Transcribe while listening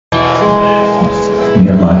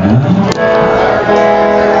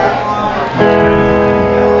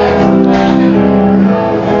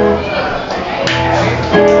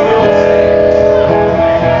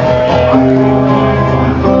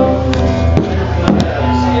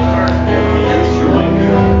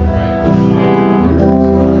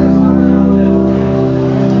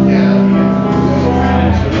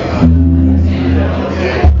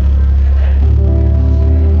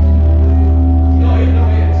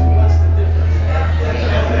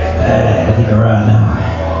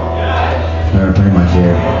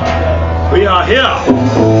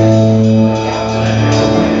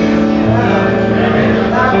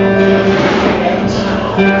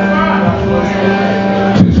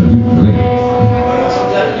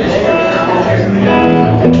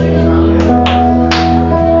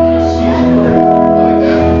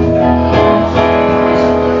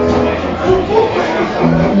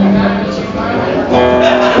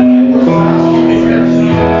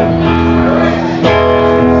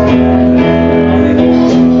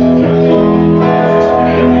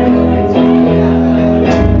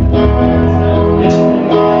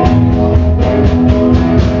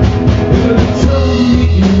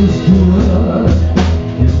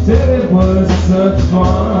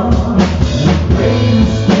smile. The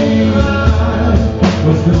greatest thing in life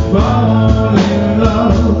was to fall in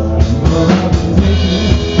love. But I've been taken.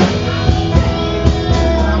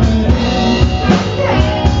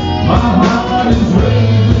 My heart is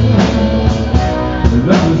raging. The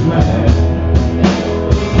love is mad.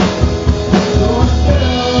 So I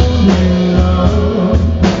fell in love,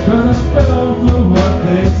 'cause I fell for what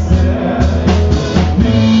they said.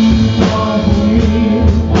 Please don't believe.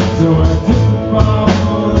 So I took the fall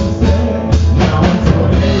and said, now I'm so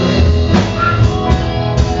angry.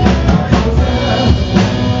 I'm so sad.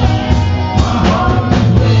 My heart is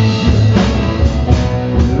raging.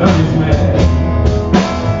 Love is mad.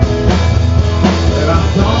 And I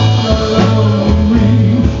thought the love would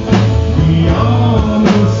reach beyond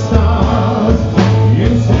the stars.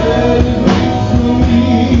 Instead it reached to me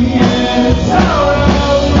and it's out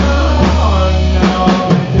of my heart. Now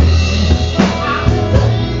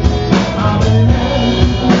I'm in it.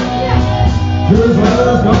 'Cause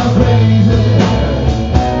love's gone crazy.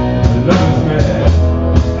 Love is mad.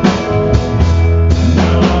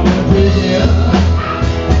 Now I'm in it.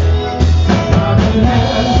 I'm in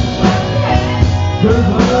it. 'Cause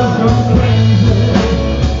love's gone crazy.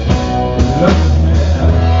 Love is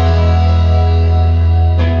mad.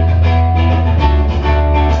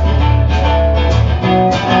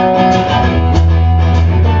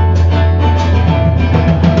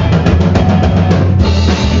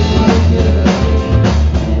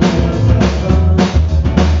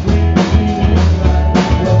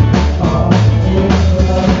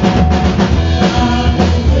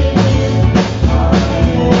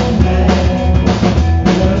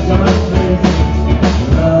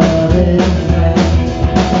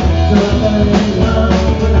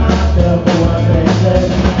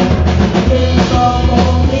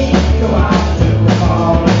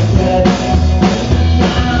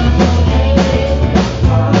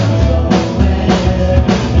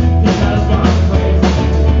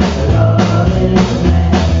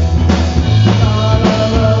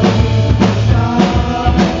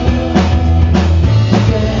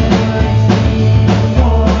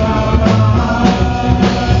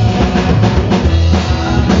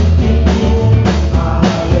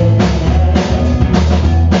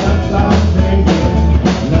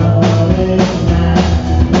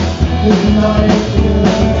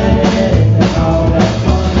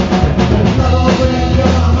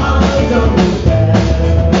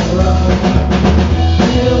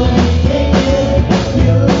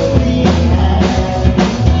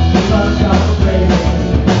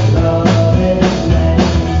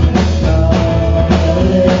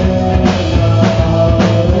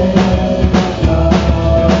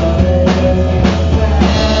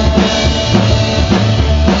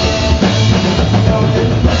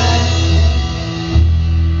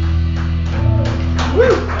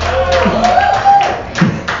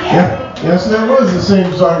 Yes, that was the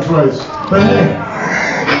same song twice. But hey,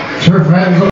 sure fans.